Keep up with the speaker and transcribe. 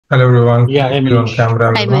Hello everyone. Yeah, Please be on Manish.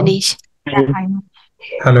 camera, Hi, everyone. Manish. Hi,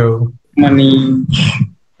 Hello. Manish.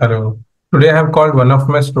 Hello. Today I have called one of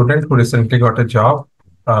my students who recently got a job.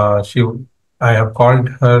 She, I have called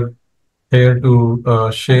her here to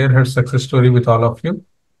share her success story with all of you.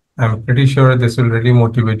 I'm pretty sure this will really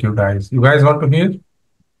motivate you guys. You guys want to hear?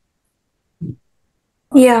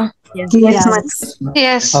 Yeah. Yes. Yes, Yes. Mani.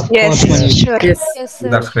 Yes. Of course, Yes, Manish. sure. Yes. Yes, sir.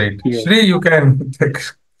 That's great. Yes. Shri, you can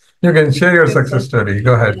you can share your Sure, success sir. story.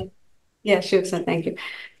 Go ahead. Yeah, sure, sir. Thank you.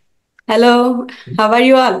 Hello, how are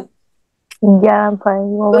you all? Yeah, I'm fine.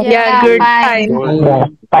 What Yeah, about Yeah, good. you? fine.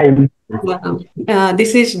 Good. Yeah, fine.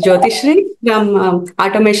 This is Jyotishri from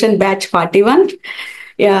Automation Batch 41.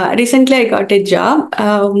 Yeah, recently I got a job.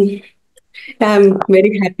 I'm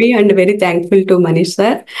very happy and very thankful to Manish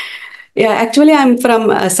sir. Yeah, actually, I'm from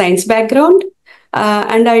a science background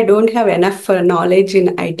and I don't have enough knowledge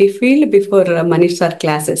in IT field before Manish sir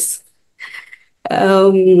classes.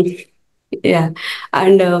 Um, Yeah,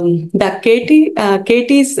 and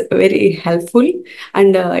Katie is very helpful,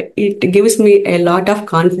 and it gives me a lot of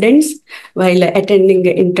confidence while attending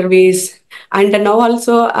interviews, and now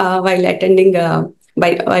also while attending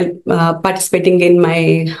while participating in my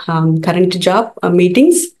current job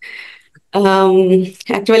meetings.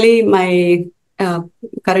 Actually, my uh,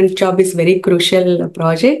 current job is very crucial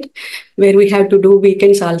project where we have to do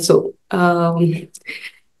weekends also.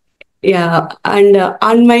 Yeah, and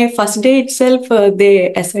on my first day itself,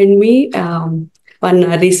 they assigned me one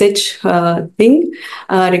research thing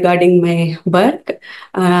regarding my work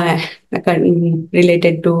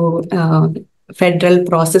related to federal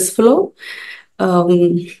process flow.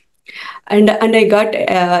 Um, and I got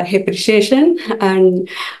appreciation and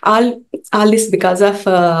all this because of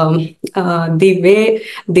the way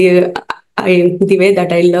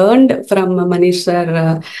that I learned from Manish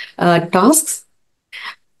sir tasks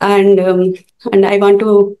and and I want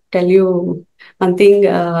to tell you one thing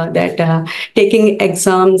that taking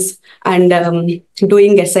exams and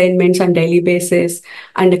doing assignments on daily basis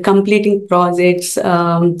and completing projects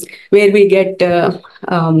where we get at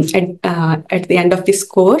the end of this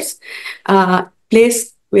course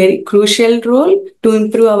plays very crucial role to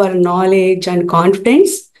improve our knowledge and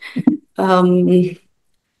confidence. Um,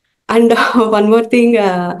 and one more thing,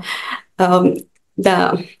 um,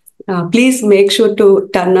 the please make sure to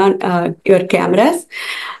turn on your cameras.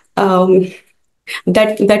 Um,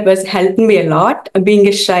 that was helped me a lot. Being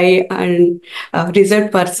a shy and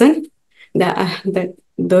reserved person, that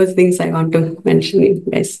those things I want to mention.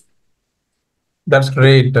 Yes. That's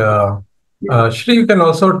great. Shri, you can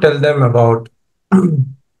also tell them about.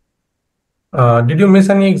 Did you miss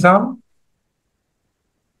any exam?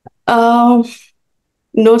 Uh,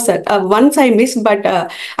 no, sir. Once I missed, but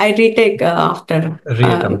I retake after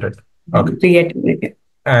Reattempted. Okay. reattempt.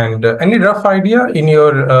 And any rough idea in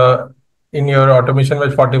your automation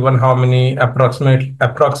batch 41, how many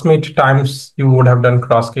approximate times you would have done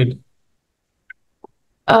cross-kit?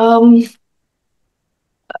 Um,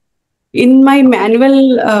 in my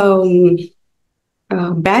manual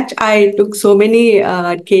batch, I took so many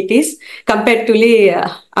KTs compared to the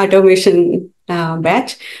automation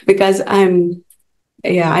batch because I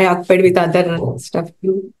occupied with other stuff.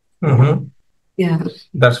 Mm-hmm. Yeah.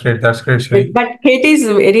 That's great. That's great, Shri. But KT is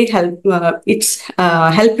very help. It's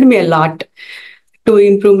helped me a lot to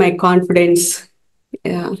improve my confidence.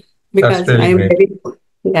 Yeah, That's because I really am great. very.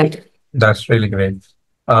 Yeah. That's really great.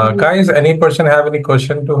 Guys, any person have any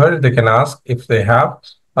question to her? They can ask if they have.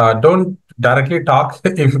 Don't directly talk.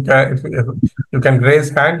 If you can, if you can raise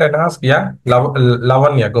hand and ask. Yeah,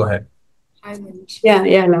 Lavanya, go ahead. Hi, Manish. Yeah,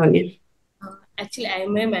 Lavanya. Actually,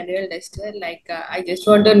 I'm a manual tester. I just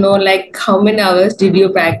want to know, how many hours did you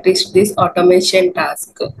practice this automation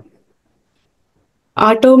task?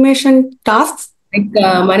 Automation tasks.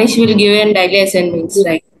 Manish will give you daily assignments,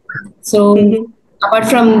 right? So, Mhm. apart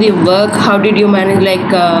from the work, how did you manage?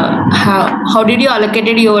 How did you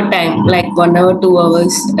allocated your time? Like 1 hour, 2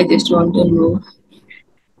 hours? I just want to know.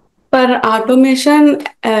 For automation,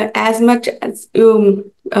 as much as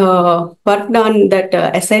you worked on that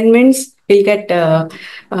assignments, will get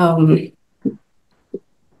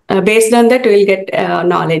based on that we'll get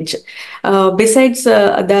knowledge. Besides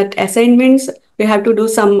that assignments, we have to do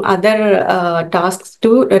some other tasks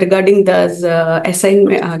too regarding those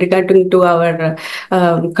assignment regarding to our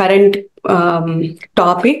current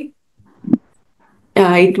topic.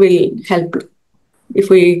 It will help if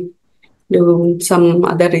we do some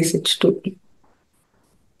other research too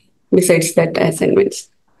besides that assignments.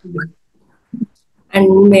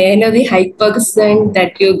 And may I know the high percent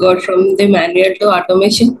that you got from the manual to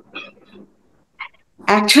automation?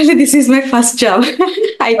 Actually, this is my first job.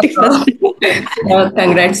 IT first.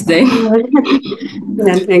 Congrats then.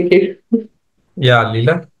 Yeah, thank you. Yeah,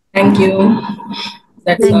 Leela. Thank you.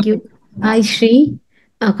 That's all. Thank you. Hi, Shri.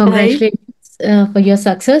 Hi. Congratulations for your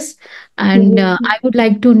success. And Mhm. I would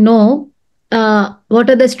like to know what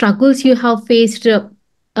are the struggles you have faced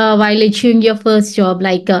while achieving your first job?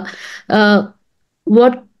 Uh,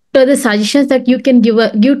 what are the suggestions that you can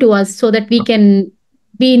give to us so that we can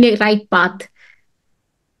be in a right path?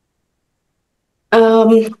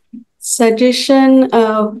 Suggestion,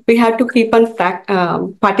 we have to keep on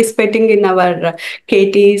participating in our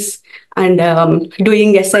KTs and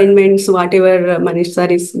doing assignments, whatever Manish sir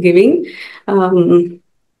is giving, um,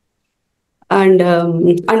 and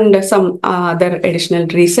some other additional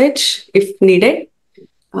research if needed.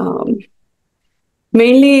 Um,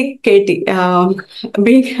 Mainly KT.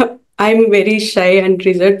 Being I'm very shy and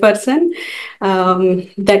reserved person.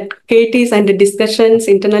 That KTs and the discussions,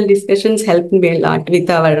 internal discussions, helped me a lot with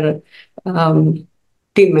our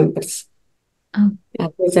team members. Oh,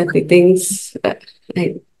 Those are the things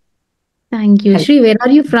I thank you. help Shri, where are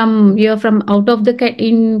you from? You're from out of the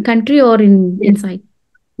in country or in inside?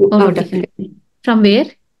 Out of out the of country. From where?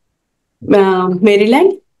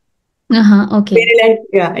 Maryland. Uh-huh. Okay. Maryland,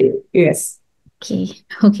 yeah, yes. Okay.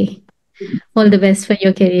 Okay. All the best for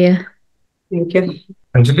your career. Thank you.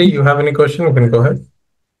 Anjali, you have any question? You can go ahead.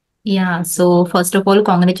 Yeah, so first of all,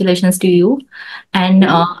 congratulations to you. And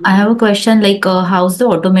Yeah. I have a question like, how's the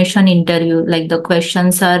automation interview? Like the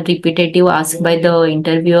questions are repetitive asked by the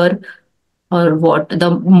interviewer, or what? The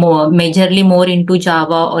more majorly more into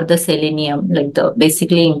Java or the Selenium, like the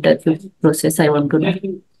basically interview process. I want to know.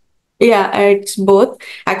 Yeah, it's both.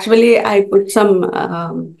 Actually, I put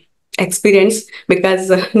some experience because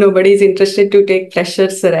nobody is interested to take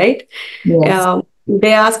freshers, right? Yes.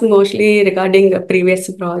 They ask mostly regarding previous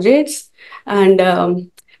projects and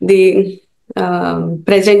the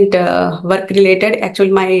present work related.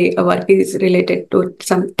 Actually, my work is related to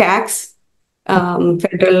some tax,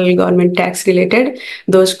 federal government tax related,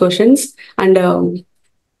 those questions. And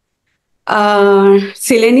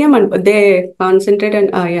Selenium, and they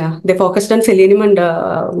concentrate on they focused on Selenium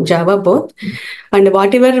and Java both. And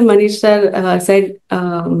whatever Manish sir said,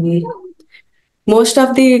 most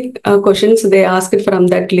of the questions they asked from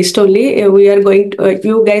that list only. We are going to,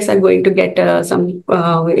 you guys are going to get some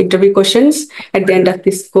interview questions at the end of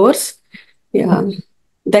this course. Yeah,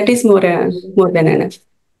 that is more than enough.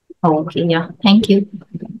 Okay, yeah. Thank you.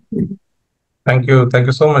 Thank you. Thank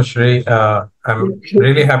you so much, Shri. I'm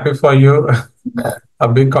really happy for you. A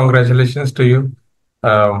big congratulations to you.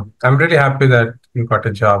 I'm really happy that you got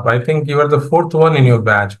a job. I think you are the fourth one in your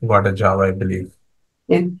batch who got a job, I believe.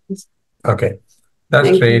 Yeah. Okay, that's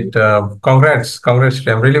Thank great. you. Congrats,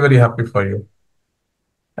 Shri. I'm really very happy for you.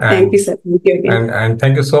 Thank you, And sir. Thank you again. and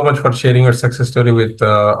thank you so much for sharing your success story with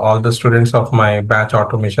all the students of my batch,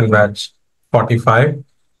 automation batch 45.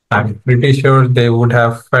 I'm pretty sure they would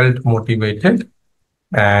have felt motivated.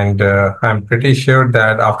 And I'm pretty sure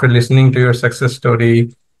that after listening to your success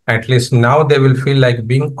story, at least now they will feel like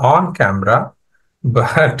being on camera.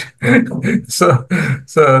 But so,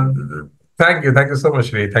 thank you so much,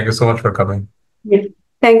 Shri. Thank you so much for coming. Yeah.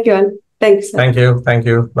 Thank you all. Thanks, sir. Thank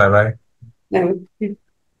you. Bye bye. Bye.